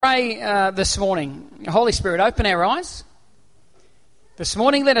Pray this morning. Holy Spirit, open our eyes. This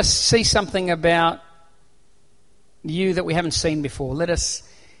morning, let us see something about you that we haven't seen before. Let us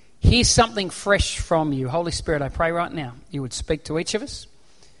hear something fresh from you. Holy Spirit, I pray right now you would speak to each of us.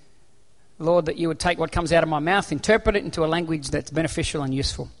 Lord, that you would take what comes out of my mouth, interpret it into a language that's beneficial and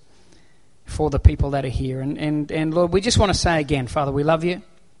useful for the people that are here. And Lord, we just want to say again, Father, we love you.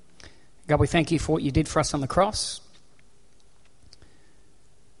 God, we thank you for what you did for us on the cross.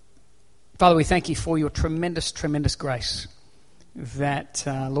 Father, we thank you for your tremendous, tremendous grace that,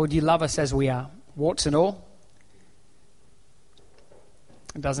 Lord, you love us as we are, warts and all.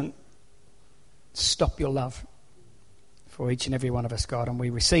 It doesn't stop your love for each and every one of us, God, and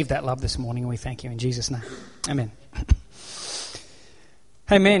we receive that love this morning, and we thank you in Jesus' name. Amen.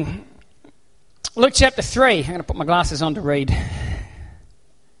 Amen. Luke chapter 3. I'm going to put my glasses on to read.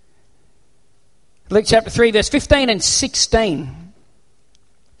 Luke chapter 3, verse 15 and 16.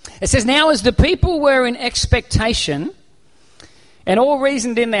 It says, "Now as the people were in expectation and all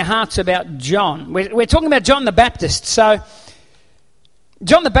reasoned in their hearts about John." We're talking about John the Baptist. So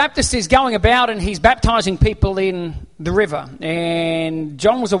John the Baptist is going about and he's baptizing people in the river. And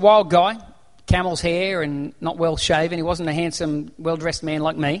John was a wild guy, camel's hair and not well shaven. He wasn't a handsome, well-dressed man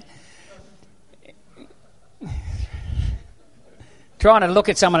like me. Trying to look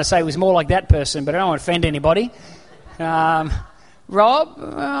at someone to say he was more like that person, but I don't want to offend anybody. Rob,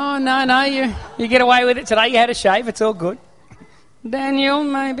 oh, no, you get away with it today. You had a shave, it's all good. Daniel,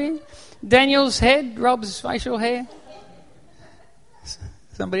 maybe. Daniel's head, Rob's facial hair.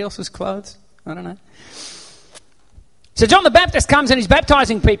 Somebody else's clothes, I don't know. So John the Baptist comes and he's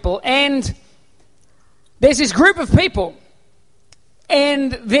baptizing people, and there's this group of people,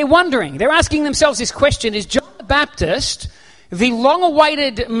 and they're wondering, they're asking themselves this question: is John the Baptist the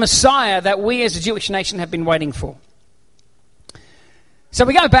long-awaited Messiah that we as a Jewish nation have been waiting for? So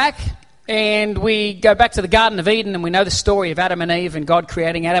we go back to the Garden of Eden, and we know the story of Adam and Eve and God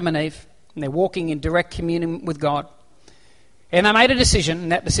creating Adam and Eve, and they're walking in direct communion with God. And they made a decision,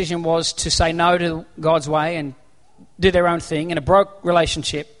 and that decision was to say no to God's way and do their own thing, and a broke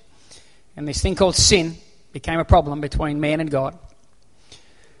relationship. And this thing called sin became a problem between man and God.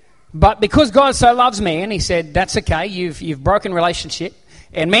 But because God so loves man, he said, that's okay, you've broken relationship.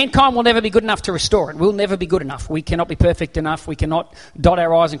 And mankind will never be good enough to restore it. We'll never be good enough. We cannot be perfect enough. We cannot dot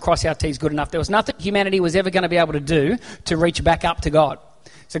our I's and cross our T's good enough. There was nothing humanity was ever going to be able to do to reach back up to God.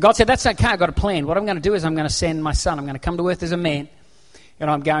 So God said, that's okay, I've got a plan. What I'm going to do is I'm going to send my son. I'm going to come to earth as a man, and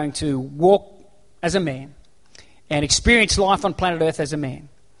I'm going to walk as a man and experience life on planet earth as a man.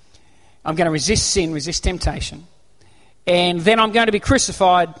 I'm going to resist sin, resist temptation. And then I'm going to be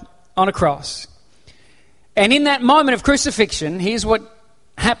crucified on a cross. And in that moment of crucifixion, here's what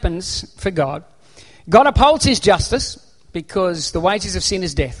happens for God. God upholds his justice because the wages of sin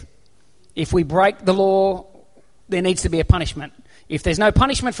is death. If we break the law, there needs to be a punishment. If there's no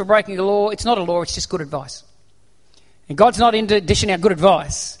punishment for breaking the law, it's not a law, it's just good advice. And God's not into dishing out good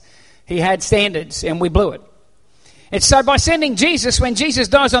advice. He had standards and we blew it. And so by sending Jesus, when Jesus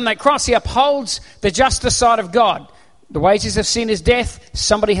dies on that cross, he upholds the justice side of God. The wages of sin is death.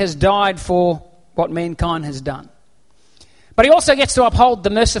 Somebody has died for what mankind has done. But he also gets to uphold the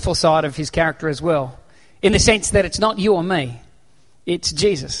merciful side of his character as well, in the sense that it's not you or me, it's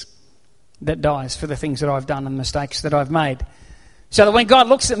Jesus that dies for the things that I've done and the mistakes that I've made. So that when God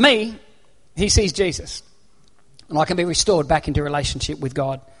looks at me, he sees Jesus. And I can be restored back into relationship with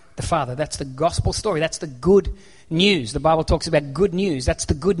God the Father. That's the gospel story. That's the good news. The Bible talks about good news. That's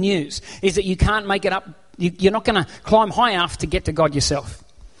the good news, is that you can't make it up. You're not going to climb high enough to get to God yourself.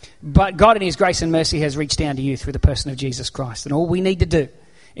 But God in his grace and mercy has reached down to you through the person of Jesus Christ. And all we need to do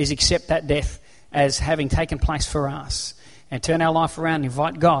is accept that death as having taken place for us and turn our life around,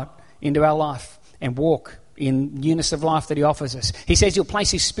 invite God into our life and walk in newness of life that he offers us. He says he'll place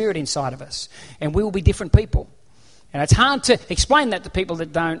his spirit inside of us and we will be different people. And it's hard to explain that to people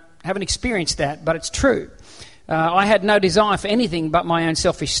that haven't experienced that, but it's true. I had no desire for anything but my own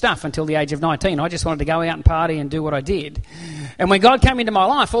selfish stuff until the age of 19. I just wanted to go out and party and do what I did. And when God came into my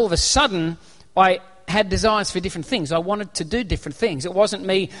life, all of a sudden, I had desires for different things. I wanted to do different things. It wasn't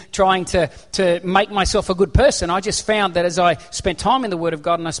me trying to make myself a good person. I just found that as I spent time in the Word of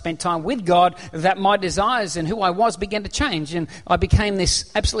God and I spent time with God, that my desires and who I was began to change. And I became this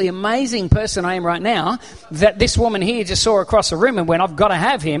absolutely amazing person I am right now, that this woman here just saw across the room and went, I've got to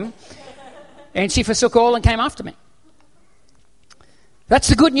have him. And she forsook all and came after me. That's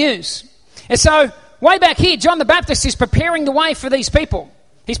the good news. And so, way back here, John the Baptist is preparing the way for these people.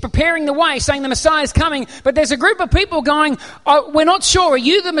 He's preparing the way, saying the Messiah is coming. But there's a group of people going, oh, we're not sure, are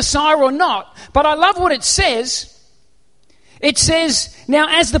you the Messiah or not? But I love what it says. It says, now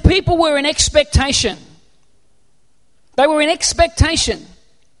as the people were in expectation, they were in expectation.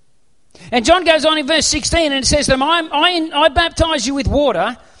 And John goes on in verse 16 and it says, I baptize you with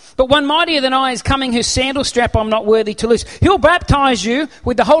water, but one mightier than I is coming, whose sandal strap I'm not worthy to loose. He'll baptize you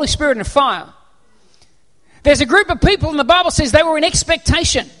with the Holy Spirit and fire. There's a group of people, and the Bible says they were in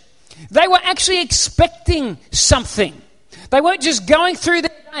expectation. They were actually expecting something. They weren't just going through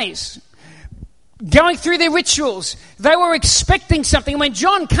their days, going through their rituals. They were expecting something. When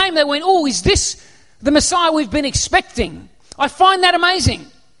John came, they went, oh, is this the Messiah we've been expecting? I find that amazing,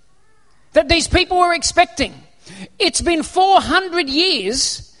 that these people were expecting. It's been 400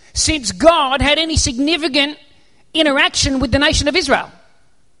 years since God had any significant interaction with the nation of Israel.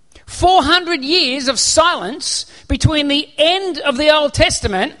 400 years of silence between the end of the Old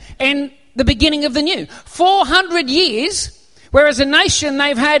Testament and the beginning of the New. 400 years, whereas a nation,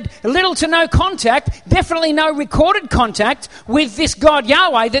 they've had little to no contact, definitely no recorded contact with this God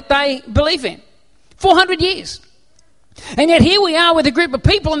Yahweh that they believe in. 400 years. And yet here we are with a group of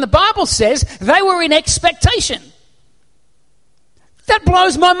people, and the Bible says they were in expectation. That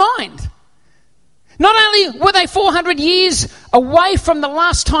blows my mind. Not only were they 400 years away from the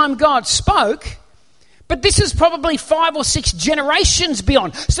last time God spoke, but this is probably 5 or 6 generations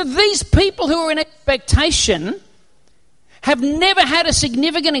beyond. So these people who are in expectation have never had a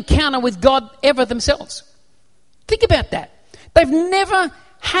significant encounter with God ever themselves. Think about that. They've never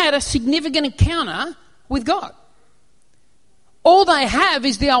had a significant encounter with God. All they have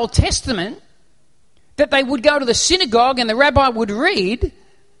is the Old Testament that they would go to the synagogue and the rabbi would read,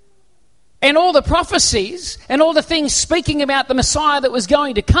 and all the prophecies and all the things speaking about the Messiah that was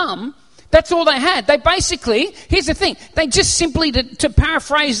going to come. That's all they had. They basically, here's the thing, they just simply, to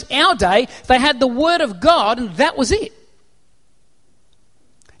paraphrase our day, they had the Word of God and that was it.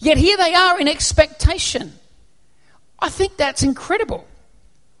 Yet here they are in expectation. I think that's incredible.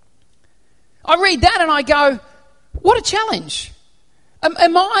 I read that and I go, what a challenge. Am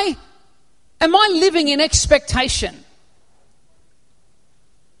I living in expectation?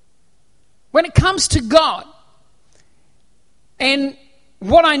 When it comes to God and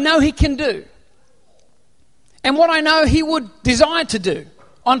what I know He can do and what I know He would desire to do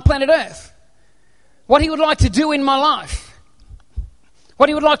on planet Earth, what He would like to do in my life, what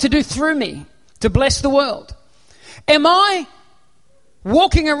He would like to do through me to bless the world. Am I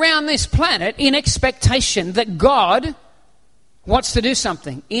walking around this planet in expectation that God wants to do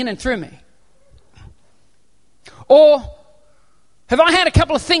something in and through me? Or have I had a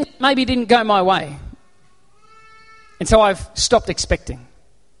couple of things that maybe didn't go my way, and so I've stopped expecting?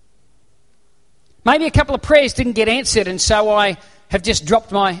 Maybe a couple of prayers didn't get answered, and so I have just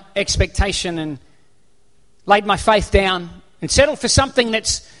dropped my expectation and laid my faith down and settled for something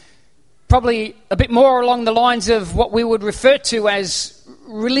that's probably a bit more along the lines of what we would refer to as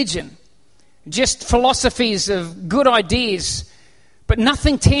religion. Just philosophies of good ideas, but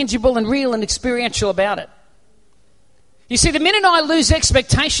nothing tangible and real and experiential about it. You see, the minute I lose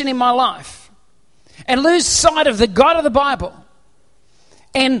expectation in my life and lose sight of the God of the Bible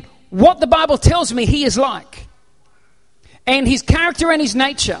and what the Bible tells me He is like, and His character and His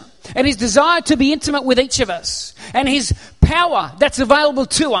nature, and His desire to be intimate with each of us, and His power that's available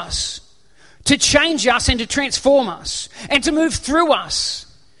to us to change us and to transform us and to move through us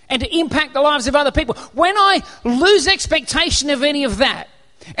and to impact the lives of other people. When I lose expectation of any of that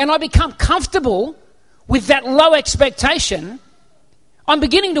and I become comfortable with that low expectation, I'm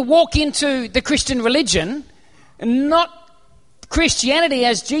beginning to walk into the Christian religion, not Christianity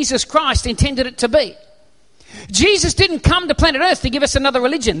as Jesus Christ intended it to be. Jesus didn't come to planet Earth to give us another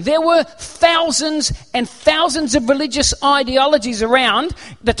religion. There were thousands and thousands of religious ideologies around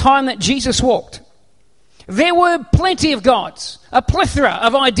the time that Jesus walked. There were plenty of gods, a plethora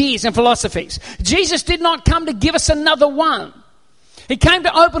of ideas and philosophies. Jesus did not come to give us another one. He came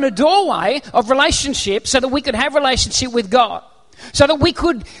to open a doorway of relationship so that we could have relationship with God, so that we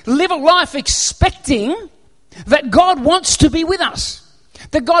could live a life expecting that God wants to be with us,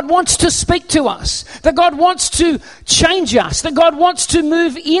 that God wants to speak to us, that God wants to change us, that God wants to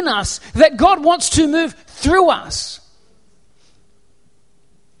move in us, that God wants to move through us.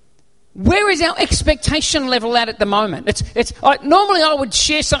 Where is our expectation level at the moment? Normally I would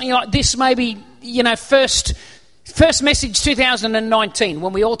share something like this, maybe, first message 2019,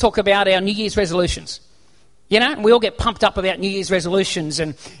 when we all talk about our New Year's resolutions. We all get pumped up about New Year's resolutions,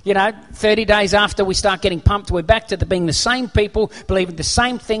 and 30 days after we start getting pumped, we're back to being the same people, believing the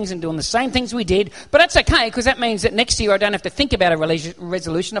same things and doing the same things we did. But that's okay, because that means that next year I don't have to think about a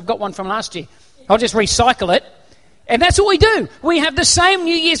resolution. I've got one from last year. I'll just recycle it. And that's what we do. We have the same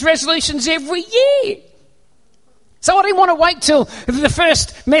New Year's resolutions every year. So I didn't want to wait till the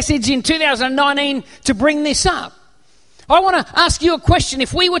first message in 2019 to bring this up. I want to ask you a question.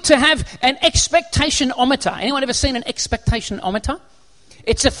 If we were to have an expectation-ometer, anyone ever seen an expectation-ometer?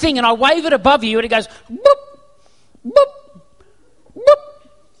 It's a thing, and I wave it above you, and it goes, boop, boop, boop, boop,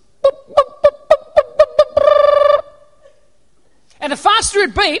 boop, boop, boop. And the faster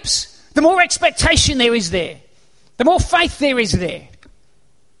it beeps, the more expectation there is there. The more faith there is there.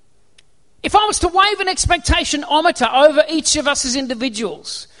 If I was to wave an expectation-ometer over each of us as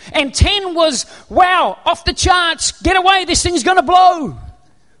individuals, and 10 was, wow, off the charts, get away, this thing's going to blow.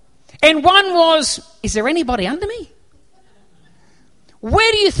 And 1 was, is there anybody under me?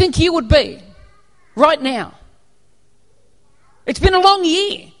 Where do you think you would be right now? It's been a long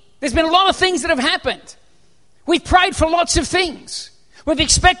year. There's been a lot of things that have happened. We've prayed for lots of things. We've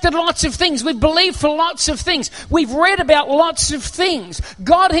expected lots of things. We've believed for lots of things. We've read about lots of things.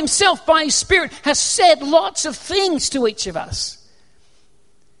 God himself, by his Spirit, has said lots of things to each of us.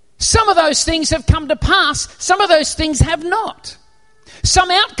 Some of those things have come to pass. Some of those things have not. Some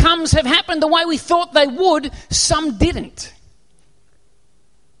outcomes have happened the way we thought they would. Some didn't.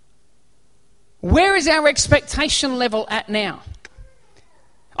 Where is our expectation level at now?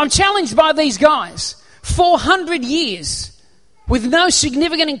 I'm challenged by these guys. 400 years with no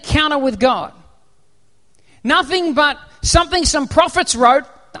significant encounter with God. Nothing but something some prophets wrote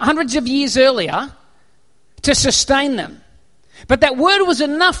hundreds of years earlier to sustain them. But that word was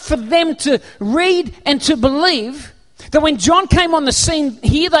enough for them to read and to believe that when John came on the scene,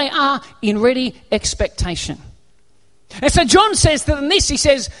 here they are in ready expectation. And so John says that in this, he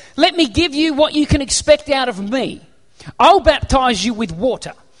says, let me give you what you can expect out of me. I'll baptize you with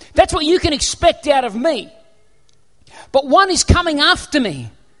water. That's what you can expect out of me. But one is coming after me,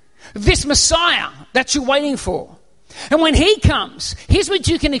 this Messiah that you're waiting for. And when he comes, here's what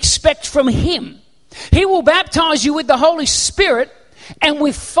you can expect from him. He will baptize you with the Holy Spirit and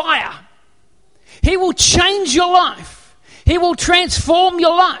with fire. He will change your life. He will transform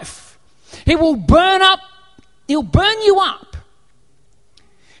your life. He will burn you up.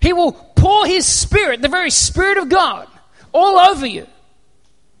 He will pour his Spirit, the very Spirit of God, all over you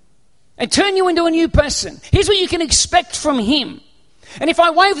and turn you into a new person. Here's what you can expect from him. And if I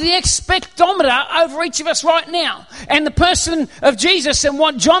wave the expectometer over each of us right now, and the person of Jesus and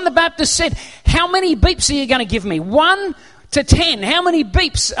what John the Baptist said, how many beeps are you going to give me? 1 to 10. How many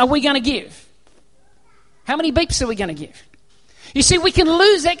beeps are we going to give? How many beeps are we going to give? You see, we can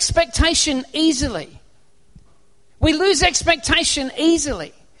lose expectation easily. We lose expectation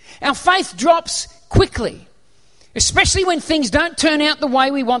easily. Our faith drops quickly, especially when things don't turn out the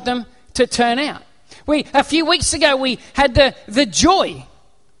way we want them to turn out. A few weeks ago, we had the joy,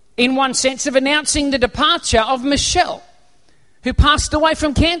 in one sense, of announcing the departure of Michelle, who passed away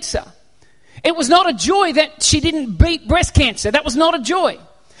from cancer. It was not a joy that she didn't beat breast cancer. That was not a joy.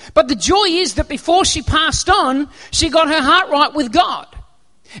 But the joy is that before she passed on, she got her heart right with God.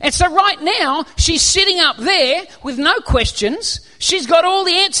 And so right now, she's sitting up there with no questions. She's got all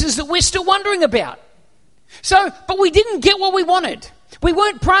the answers that we're still wondering about. But we didn't get what we wanted. We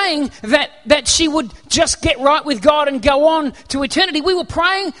weren't praying that she would just get right with God and go on to eternity. We were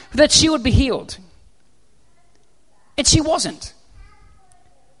praying that she would be healed. And she wasn't.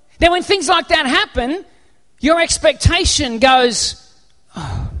 Now, when things like that happen, your expectation goes,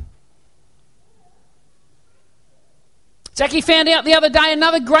 oh. Jackie found out the other day,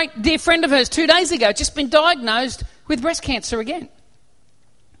 another great dear friend of hers, 2 days ago, just been diagnosed with breast cancer again.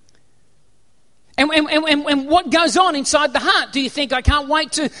 And what goes on inside the heart? Do you think, I can't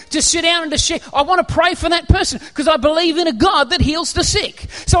wait to sit down and to share? I want to pray for that person because I believe in a God that heals the sick.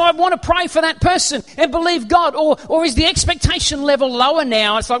 So I want to pray for that person and believe God. Or is the expectation level lower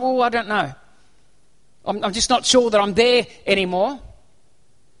now? It's like, I don't know. I'm just not sure that I'm there anymore.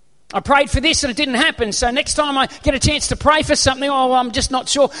 I prayed for this and it didn't happen. So next time I get a chance to pray for something, I'm just not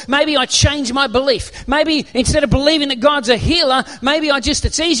sure. Maybe I change my belief. Maybe instead of believing that God's a healer, maybe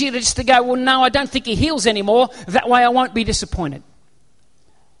it's easier just to go, no, I don't think he heals anymore. That way I won't be disappointed.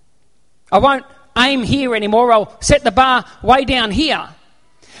 I won't aim here anymore. I'll set the bar way down here.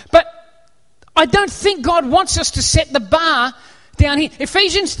 But I don't think God wants us to set the bar down here.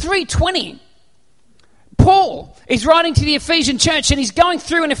 Ephesians 3:20. Paul is writing to the Ephesian church, and he's going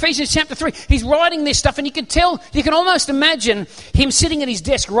through in Ephesians chapter 3. He's writing this stuff, and you can almost imagine him sitting at his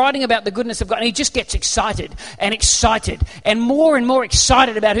desk writing about the goodness of God, and he just gets excited and more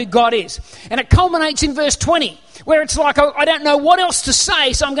excited about who God is. And it culminates in verse 20, where it's like, I don't know what else to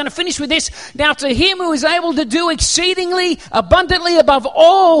say, so I'm going to finish with this. Now to him who is able to do exceedingly abundantly above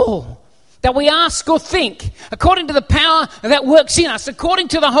all that we ask or think, according to the power that works in us, according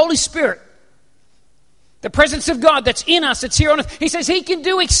to the Holy Spirit. The presence of God that's in us, that's here on earth. He says he can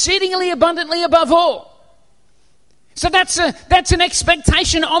do exceedingly abundantly above all. So that's an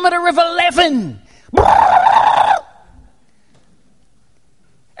expectation-ometer of 11.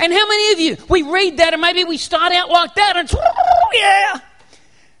 And how many of you, we read that and maybe we start out like that and it's, yeah.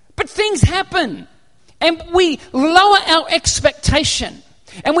 But things happen and we lower our expectation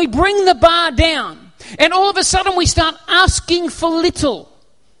and we bring the bar down and all of a sudden we start asking for little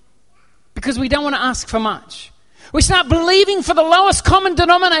because we don't want to ask for much. We start believing for the lowest common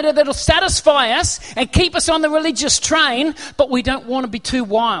denominator that'll satisfy us and keep us on the religious train, but we don't want to be too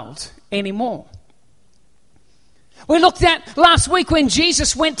wild anymore. We looked at last week when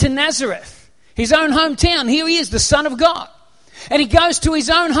Jesus went to Nazareth, his own hometown. Here he is, the Son of God. And he goes to his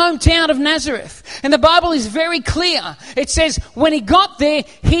own hometown of Nazareth. And the Bible is very clear. It says when he got there,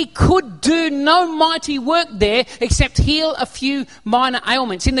 he could do no mighty work there except heal a few minor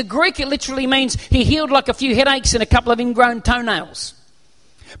ailments. In the Greek, it literally means he healed like a few headaches and a couple of ingrown toenails.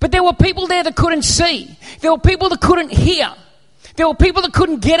 But there were people there that couldn't see. There were people that couldn't hear. There were people that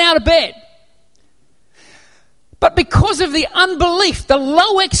couldn't get out of bed. But because of the unbelief, the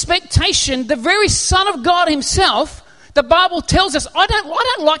low expectation, the very Son of God himself, the Bible tells us, I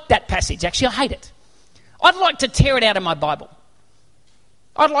don't like that passage, actually, I hate it. I'd like to tear it out of my Bible.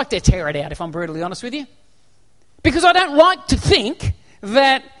 I'd like to tear it out, if I'm brutally honest with you. Because I don't like to think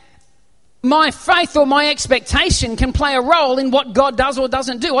that my faith or my expectation can play a role in what God does or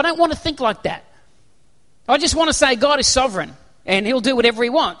doesn't do. I don't want to think like that. I just want to say God is sovereign and he'll do whatever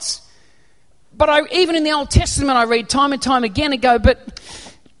he wants. But even in the Old Testament, I read time and time again and go, but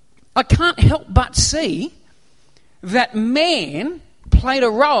I can't help but see that man played a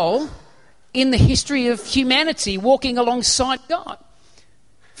role in the history of humanity walking alongside God.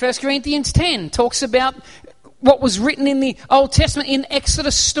 1 Corinthians 10 talks about what was written in the Old Testament in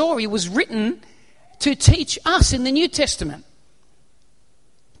Exodus story was written to teach us in the New Testament.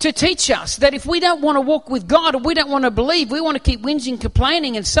 To teach us that if we don't want to walk with God or we don't want to believe, we want to keep whinging,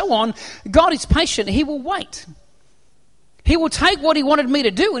 complaining and so on, God is patient. He will wait. He will take what he wanted me to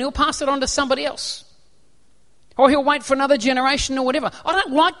do and he'll pass it on to somebody else. Or he'll wait for another generation or whatever. I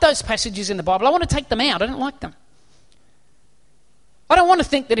don't like those passages in the Bible. I want to take them out. I don't like them. I don't want to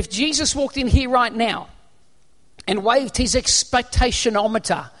think that if Jesus walked in here right now and waved his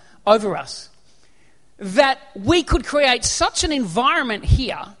expectationometer over us, that we could create such an environment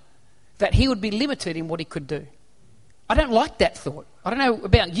here that he would be limited in what he could do. I don't like that thought. I don't know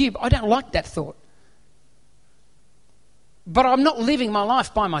about you, but I don't like that thought. But I'm not living my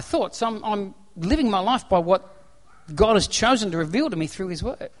life by my thoughts. I'm living my life by what God has chosen to reveal to me through his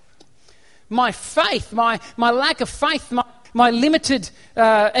word. My faith, my lack of faith, my limited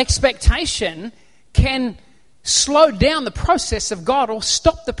expectation can slow down the process of God or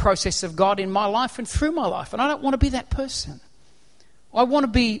stop the process of God in my life and through my life. And I don't want to be that person. I want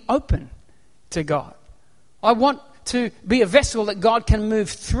to be open to God. I want to be a vessel that God can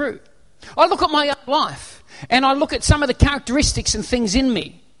move through. I look at my own life and I look at some of the characteristics and things in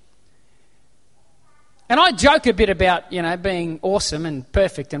me. And I joke a bit about, being awesome and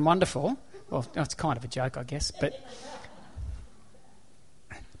perfect and wonderful. Well, it's kind of a joke, I guess. But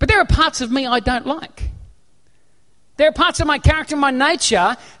there are parts of me I don't like. There are parts of my character and my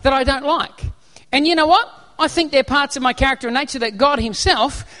nature that I don't like. And you know what? I think there are parts of my character and nature that God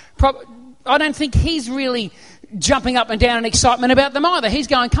himself, I don't think he's really jumping up and down in excitement about them either. He's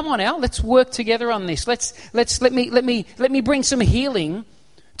going, come on, Al, let's work together on this. Let me bring some healing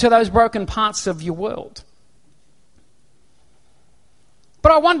to those broken parts of your world.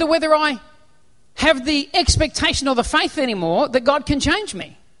 But I wonder whether I have the expectation or the faith anymore that God can change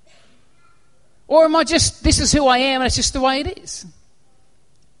me. Or am I just, this is who I am and it's just the way it is?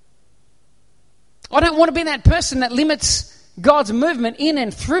 I don't want to be that person that limits God's movement in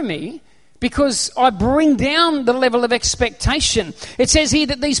and through me because I bring down the level of expectation. It says here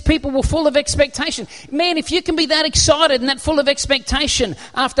that these people were full of expectation. Man, if you can be that excited and that full of expectation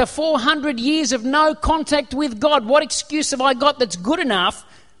after 400 years of no contact with God, what excuse have I got that's good enough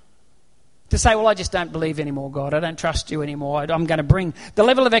to say, well, I just don't believe anymore, God. I don't trust you anymore. I'm going to bring the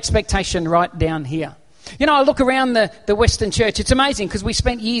level of expectation right down here. I look around the Western church. It's amazing because we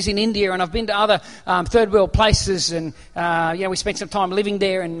spent years in India and I've been to other third world places and, we spent some time living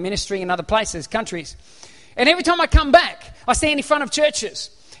there and ministering in other places, countries. And every time I come back, I stand in front of churches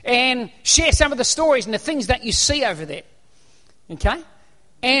and share some of the stories and the things that you see over there. Okay?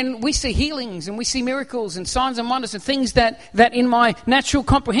 And we see healings and we see miracles and signs and wonders and things that in my natural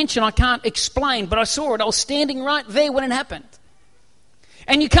comprehension I can't explain, but I saw it. I was standing right there when it happened.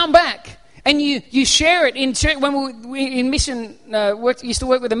 And you come back And you share it in church. When we in mission, used to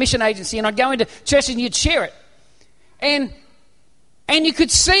work with a mission agency, and I'd go into churches and you'd share it. And you could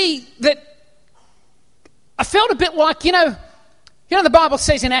see that I felt a bit like, the Bible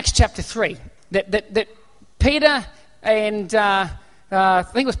says in Acts chapter 3 that Peter and, I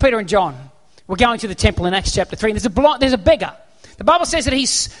think it was Peter and John, were going to the temple in Acts chapter 3. And there's a beggar. The Bible says that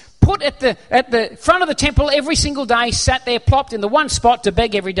he's put at the front of the temple every single day, sat there, plopped in the one spot to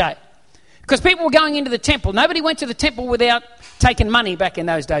beg every day. Because people were going into the temple. Nobody went to the temple without taking money back in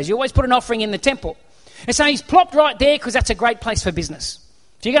those days. You always put an offering in the temple. And so he's plopped right there because that's a great place for business.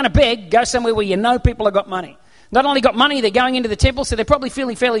 If you're going to beg, go somewhere where you know people have got money. Not only got money, they're going into the temple, so they're probably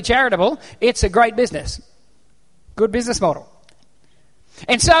feeling fairly charitable. It's a great business. Good business model.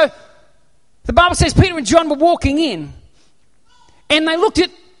 And so the Bible says Peter and John were walking in, and they looked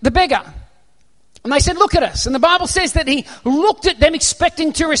at the beggar. And they said, look at us. And the Bible says that he looked at them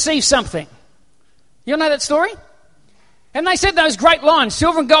expecting to receive something. You all know that story? And they said those great lines,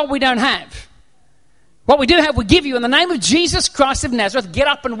 silver and gold we don't have. What we do have, we give you. In the name of Jesus Christ of Nazareth, get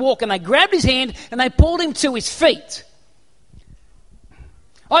up and walk. And they grabbed his hand and they pulled him to his feet.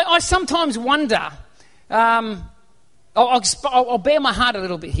 I sometimes wonder, I'll bare my heart a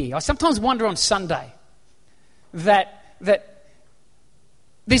little bit here. I sometimes wonder on Sunday that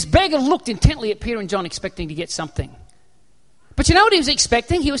this beggar looked intently at Peter and John expecting to get something. But you know what he was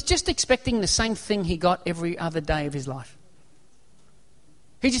expecting? He was just expecting the same thing he got every other day of his life.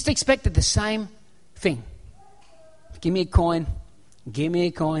 He just expected the same thing. Give me a coin. Give me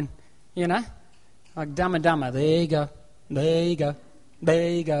a coin. Like Dumb and Dumber. There you go. There you go. There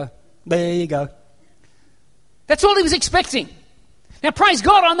you go. There you go. That's all he was expecting. Now, praise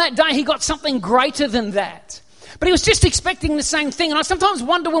God, on that day he got something greater than that. But he was just expecting the same thing. And I sometimes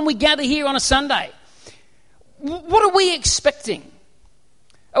wonder when we gather here on a Sunday, what are we expecting?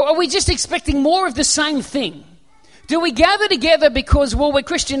 Are we just expecting more of the same thing? Do we gather together because, we're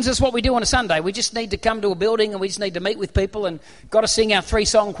Christians, that's what we do on a Sunday. We just need to come to a building and we just need to meet with people and got to sing our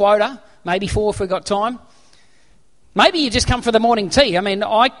 3-song quota, maybe 4 if we've got time. Maybe you just come for the morning tea. I mean,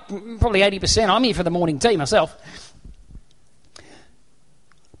 probably 80%, I'm here for the morning tea myself.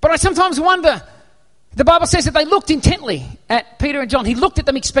 But I sometimes wonder, the Bible says that they looked intently at Peter and John. He looked at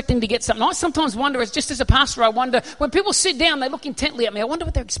them expecting to get something. I sometimes wonder, just as a pastor, I wonder, when people sit down, they look intently at me, I wonder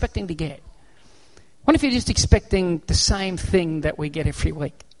what they're expecting to get. I wonder if you're just expecting the same thing that we get every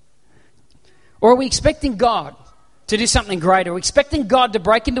week. Or are we expecting God to do something greater? Are we expecting God to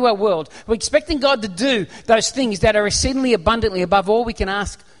break into our world? Are we expecting God to do those things that are exceedingly abundantly above all we can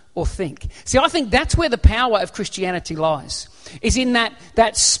ask or think? See, I think that's where the power of Christianity lies, is in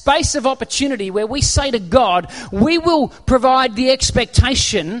that space of opportunity where we say to God, we will provide the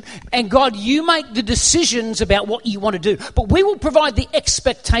expectation, and God, you make the decisions about what you want to do. But we will provide the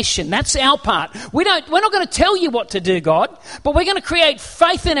expectation. That's our part. We're not going to tell you what to do, God, but we're going to create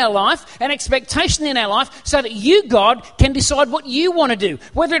faith in our life and expectation in our life so that you, God, can decide what you want to do.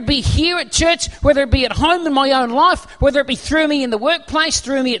 Whether it be here at church, whether it be at home in my own life, whether it be through me in the workplace,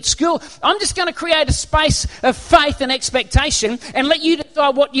 through me at school, I'm just going to create a space of faith and expectation and let you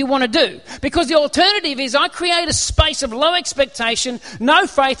decide what you want to do. Because the alternative is I create a space of low expectation, no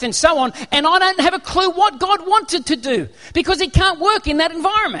faith and so on, and I don't have a clue what God wanted to do because it can't work in that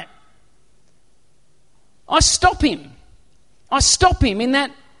environment. I stop him in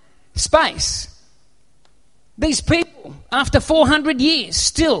that space. These people, after 400 years,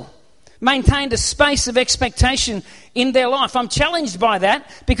 still maintained a space of expectation in their life. I'm challenged by that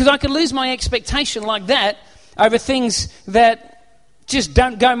because I could lose my expectation like that over things that just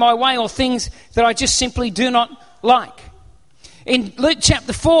don't go my way or things that I just simply do not like. In Luke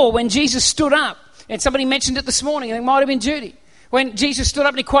chapter 4, when Jesus stood up, and somebody mentioned it this morning, and it might have been Judy, when Jesus stood up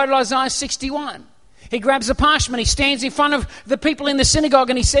and he quoted Isaiah 61. He grabs a parchment, he stands in front of the people in the synagogue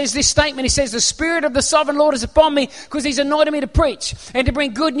and he says this statement. He says, the Spirit of the Sovereign Lord is upon me because he's anointed me to preach and to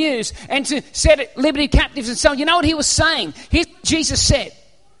bring good news and to set at liberty captives and so on. You know what he was saying? Here's what Jesus said.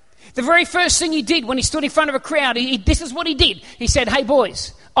 The very first thing he did when he stood in front of a crowd, this is what he did. He said, hey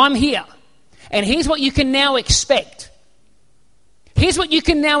boys, I'm here. And here's what you can now expect. Here's what you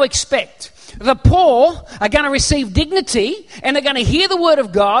can now expect. The poor are going to receive dignity and they're going to hear the word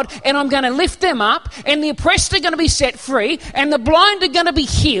of God, and I'm going to lift them up, and the oppressed are going to be set free, and the blind are going to be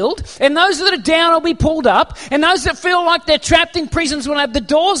healed, and those that are down will be pulled up, and those that feel like they're trapped in prisons will have the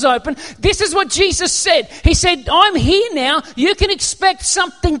doors open. This is what Jesus said. He said, I'm here now. You can expect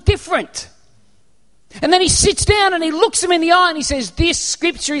something different. And then he sits down and he looks them in the eye and he says, this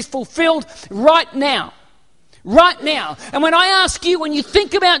scripture is fulfilled right now. Right now. And when I ask you, when you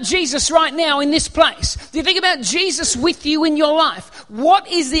think about Jesus right now in this place, do you think about Jesus with you in your life? What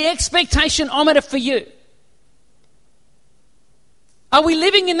is the expectation-ometer for you? Are we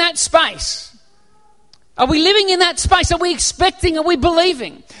living in that space? Are we living in that space? Are we expecting? Are we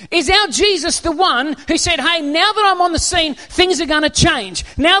believing? Is our Jesus the one who said, hey, now that I'm on the scene, things are going to change.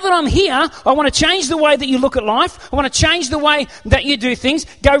 Now that I'm here, I want to change the way that you look at life. I want to change the way that you do things.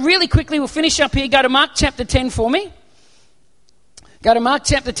 Go really quickly. We'll finish up here. Go to Mark chapter 10 for me. Go to Mark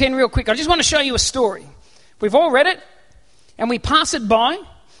chapter 10 real quick. I just want to show you a story. We've all read it and we pass it by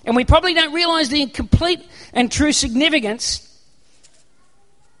and we probably don't realize the complete and true significance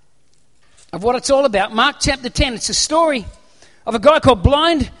of what it's all about. Mark chapter 10, it's a story of a guy called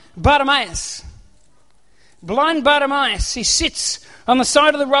blind Bartimaeus. Blind Bartimaeus, he sits on the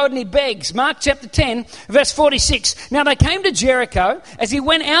side of the road and he begs. Mark chapter 10, verse 46. Now they came to Jericho. As he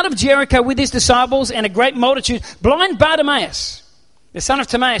went out of Jericho with his disciples and a great multitude, blind Bartimaeus, the son of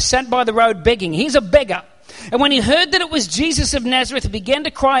Timaeus, sat by the road begging. He's a beggar. And when he heard that it was Jesus of Nazareth, he began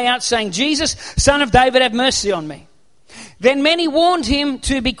to cry out, saying, Jesus, son of David, have mercy on me. Then many warned him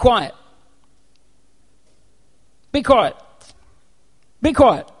to be quiet. Be quiet. Be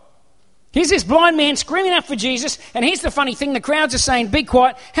quiet. Here's this blind man screaming out for Jesus, and here's the funny thing, the crowds are saying, be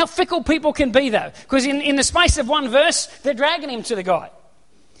quiet. How fickle people can be, though, because in the space of one verse, they're dragging him to the guy.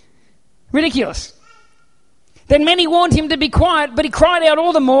 Ridiculous. Then many warned him to be quiet, but he cried out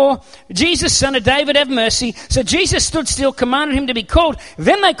all the more, Jesus, son of David, have mercy. So Jesus stood still, commanded him to be called.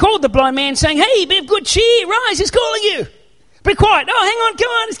 Then they called the blind man, saying, hey, be of good cheer, rise, he's calling you. Be quiet. Oh, hang on, come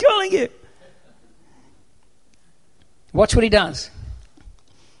on, he's calling you. Watch what he does.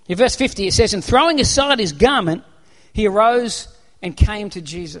 In verse 50 it says, and throwing aside his garment, he arose and came to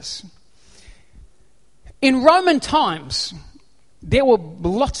Jesus. In Roman times, there were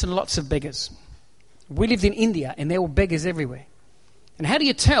lots and lots of beggars. We lived in India and there were beggars everywhere. And how do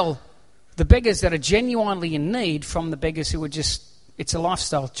you tell the beggars that are genuinely in need from the beggars who are just, it's a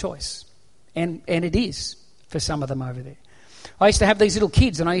lifestyle choice? And it is for some of them over there. I used to have these little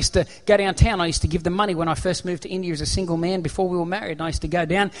kids and I used to go downtown. I used to give them money when I first moved to India as a single man before we were married. And I used to go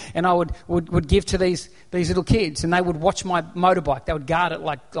down and I would give to these little kids and they would watch my motorbike. They would guard it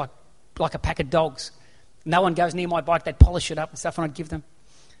like a pack of dogs. No one goes near my bike. They'd polish it up and stuff and I'd give them.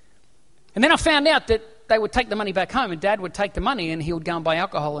 And then I found out that they would take the money back home and Dad would take the money and he would go and buy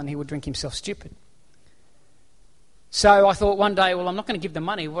alcohol and he would drink himself stupid. So I thought one day, well, I'm not going to give them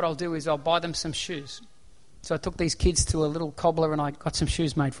money. What I'll do is I'll buy them some shoes. So I took these kids to a little cobbler and I got some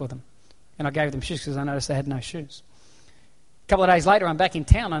shoes made for them. And I gave them shoes because I noticed they had no shoes. A couple of days later, I'm back in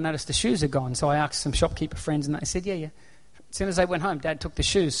town. I noticed the shoes are gone. So I asked some shopkeeper friends and they said, yeah. As soon as they went home, Dad took the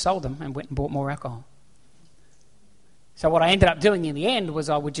shoes, sold them and went and bought more alcohol. So what I ended up doing in the end was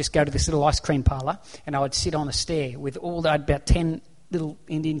I would just go to this little ice cream parlour and I would sit on a stair with about 10 little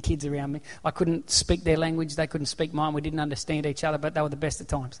Indian kids around me. I couldn't speak their language. They couldn't speak mine. We didn't understand each other, but they were the best of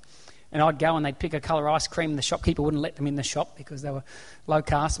times. And I'd go and they'd pick a colour ice cream and the shopkeeper wouldn't let them in the shop because they were low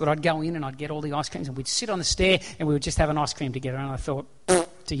caste. But I'd go in and I'd get all the ice creams and we'd sit on the stair and we would just have an ice cream together. And I thought,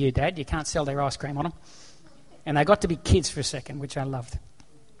 to you, Dad, you can't sell their ice cream on them. And they got to be kids for a second, which I loved.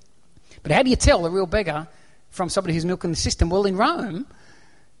 But how do you tell a real beggar from somebody who's milking the system? Well, in Rome,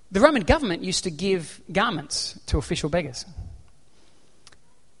 the Roman government used to give garments to official beggars.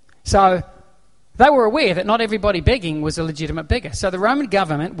 So they were aware that not everybody begging was a legitimate beggar. So the Roman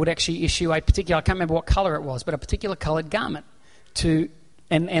government would actually issue a particular, I can't remember what colour it was, but a particular coloured garment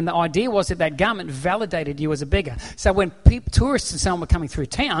and the idea was that garment validated you as a beggar. So when tourists and someone were coming through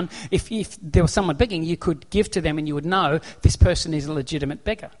town, if there was someone begging, you could give to them and you would know this person is a legitimate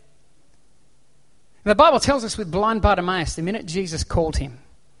beggar. The Bible tells us with blind Bartimaeus, the minute Jesus called him,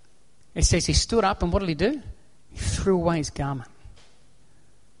 it says he stood up and what did he do? He threw away his garment.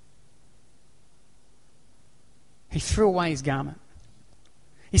 He threw away his garment.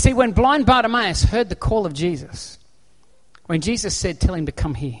 You see, when blind Bartimaeus heard the call of Jesus, when Jesus said, tell him to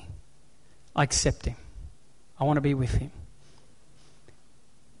come here, I accept him. I want to be with him.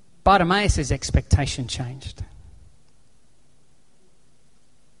 Bartimaeus' expectation changed.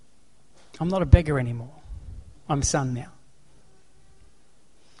 I'm not a beggar anymore. I'm a son now.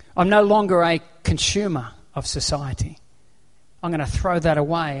 I'm no longer a consumer of society. I'm going to throw that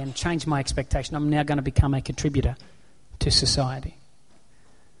away and change my expectation. I'm now going to become a contributor to society.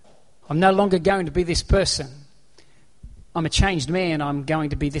 I'm no longer going to be this person. I'm a changed man. I'm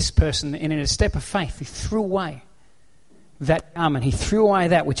going to be this person. And in a step of faith, he threw away that garment. He threw away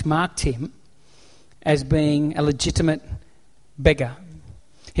that which marked him as being a legitimate beggar.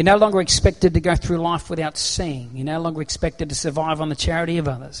 He no longer expected to go through life without seeing. He no longer expected to survive on the charity of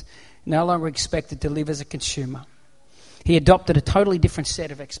others. no longer expected to live as a consumer. He adopted a totally different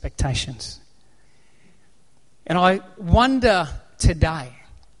set of expectations. And I wonder today,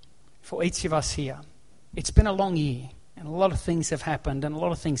 for each of us here, it's been a long year, and a lot of things have happened, and a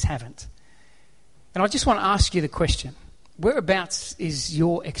lot of things haven't. And I just want to ask you the question, whereabouts is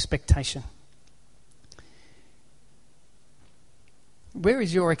your expectation? Where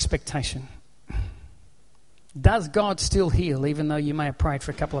is your expectation? Does God still heal, even though you may have prayed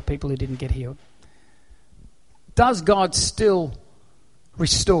for a couple of people who didn't get healed? Does God still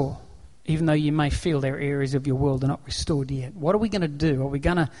restore, even though you may feel there are areas of your world are not restored yet? What are we going to do? Are we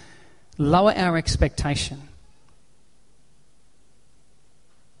going to lower our expectation?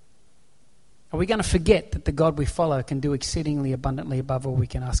 Are we going to forget that the God we follow can do exceedingly abundantly above all we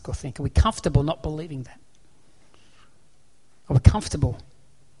can ask or think? Are we comfortable not believing that? Are we comfortable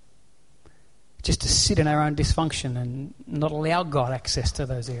just to sit in our own dysfunction and not allow God access to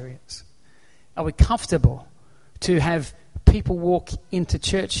those areas? Are we comfortable to have people walk into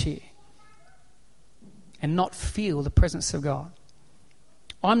church here and not feel the presence of God?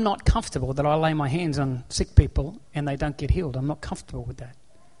 I'm not comfortable that I lay my hands on sick people and they don't get healed. I'm not comfortable with that.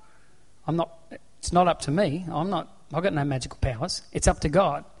 It's not up to me. I've got no magical powers. It's up to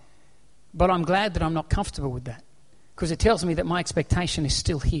God. But I'm glad that I'm not comfortable with that, because it tells me that my expectation is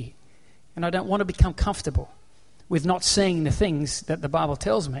still here. And I don't want to become comfortable with not seeing the things that the Bible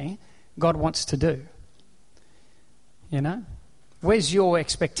tells me God wants to do. You know? Where's your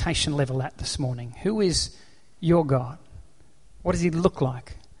expectation level at this morning? Who is your God? What does he look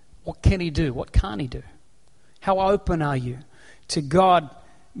like? What can he do? What can't he do? How open are you to God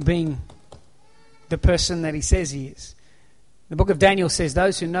being the person that he says he is? The book of Daniel says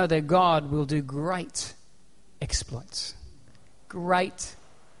those who know their God will do great exploits. Great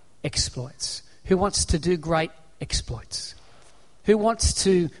exploits. Who wants to do great exploits? Who wants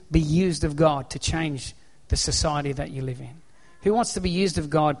to be used of God to change the society that you live in? Who wants to be used of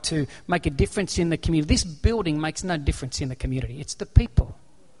God to make a difference in the community? This building makes no difference in the community. It's the people.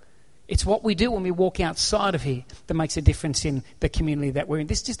 It's what we do when we walk outside of here that makes a difference in the community that we're in.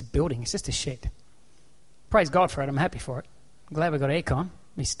 This is just a building. It's just a shed. Praise God for it. I'm happy for it. I'm glad we've got aircon.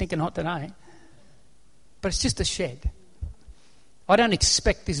 It's stinking hot today. But it's just a shed. I don't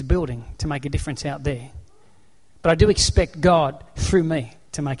expect this building to make a difference out there. But I do expect God through me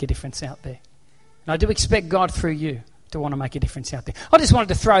to make a difference out there. And I do expect God through you to want to make a difference out there. I just wanted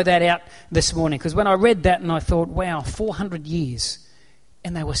to throw that out this morning, because when I read that and I thought, wow, 400 years,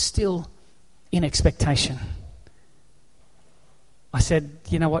 and they were still in expectation. I said,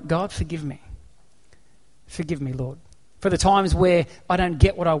 you know what, God, forgive me. Forgive me, Lord, for the times where I don't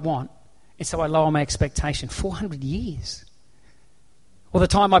get what I want, and so I lower my expectation. 400 years. Or the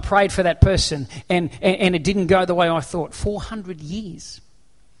time I prayed for that person and it didn't go the way I thought. 400 years.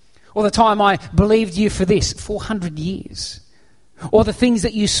 Or the time I believed you for this. 400 years. Or the things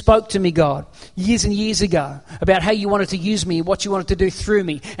that you spoke to me, God, years and years ago, about how you wanted to use me, what you wanted to do through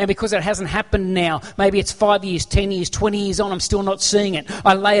me. And because it hasn't happened now, maybe it's 5 years, 10 years, 20 years on, I'm still not seeing it.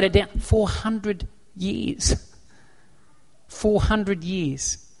 I laid it down. 400 years. 400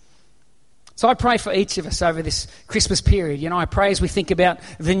 years. So I pray for each of us over this Christmas period. You know, I pray as we think about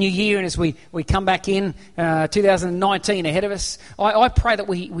the new year and as we come back in 2019 ahead of us, I pray that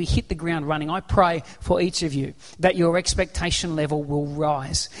we hit the ground running. I pray for each of you that your expectation level will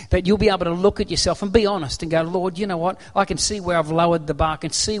rise, that you'll be able to look at yourself and be honest and go, Lord, you know what? I can see where I've lowered the bar. I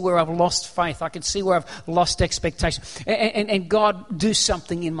can see where I've lost faith. I can see where I've lost expectation. And God, do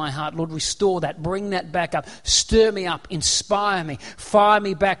something in my heart. Lord, restore that. Bring that back up. Stir me up. Inspire me. Fire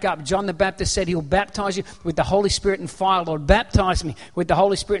me back up. John the Baptist said he'll baptize you with the Holy Spirit and fire. Lord, baptize me with the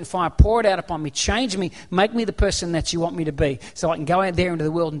Holy Spirit and fire. Pour it out upon me. Change me. Make me the person that you want me to be, so I can go out there into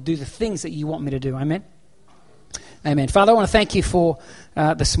the world and do the things that you want me to do. Amen? Amen. Father, I want to thank you for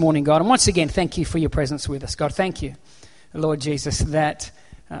this morning, God. And once again, thank you for your presence with us. God, thank you, Lord Jesus, that,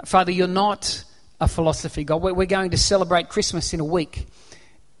 Father, you're not a philosophy, God. We're going to celebrate Christmas in a week.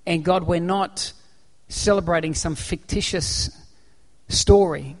 And God, we're not celebrating some fictitious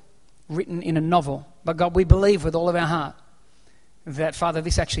story written in a novel. But God, we believe with all of our heart that, Father,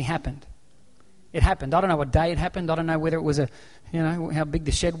 this actually happened. It happened. I don't know what day it happened. I don't know whether it was how big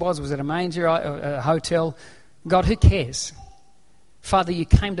the shed was. Was it a manger, a hotel? God, who cares? Father, you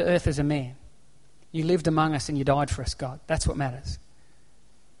came to earth as a man. You lived among us and you died for us, God. That's what matters.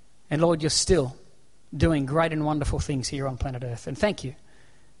 And Lord, you're still doing great and wonderful things here on planet Earth. And thank you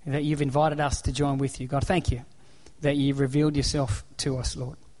that you've invited us to join with you. God, thank you that you've revealed yourself to us,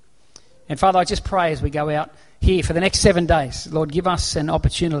 Lord. And Father, I just pray as we go out here for the next 7 days, Lord, give us an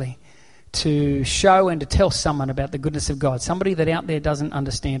opportunity to show and to tell someone about the goodness of God, somebody that out there doesn't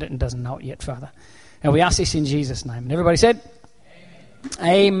understand it and doesn't know it yet, Father. And we ask this in Jesus' name. And everybody said?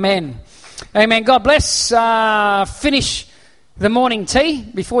 Amen. Amen. God bless. Finish the morning tea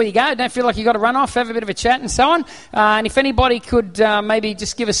before you go. Don't feel like you've got to run off, have a bit of a chat and so on. And if anybody could maybe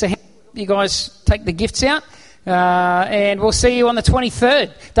just give us a hand, you guys take the gifts out. And we'll see you on the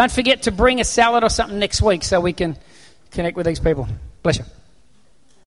 23rd. Don't forget to bring a salad or something next week so we can connect with these people. Bless you.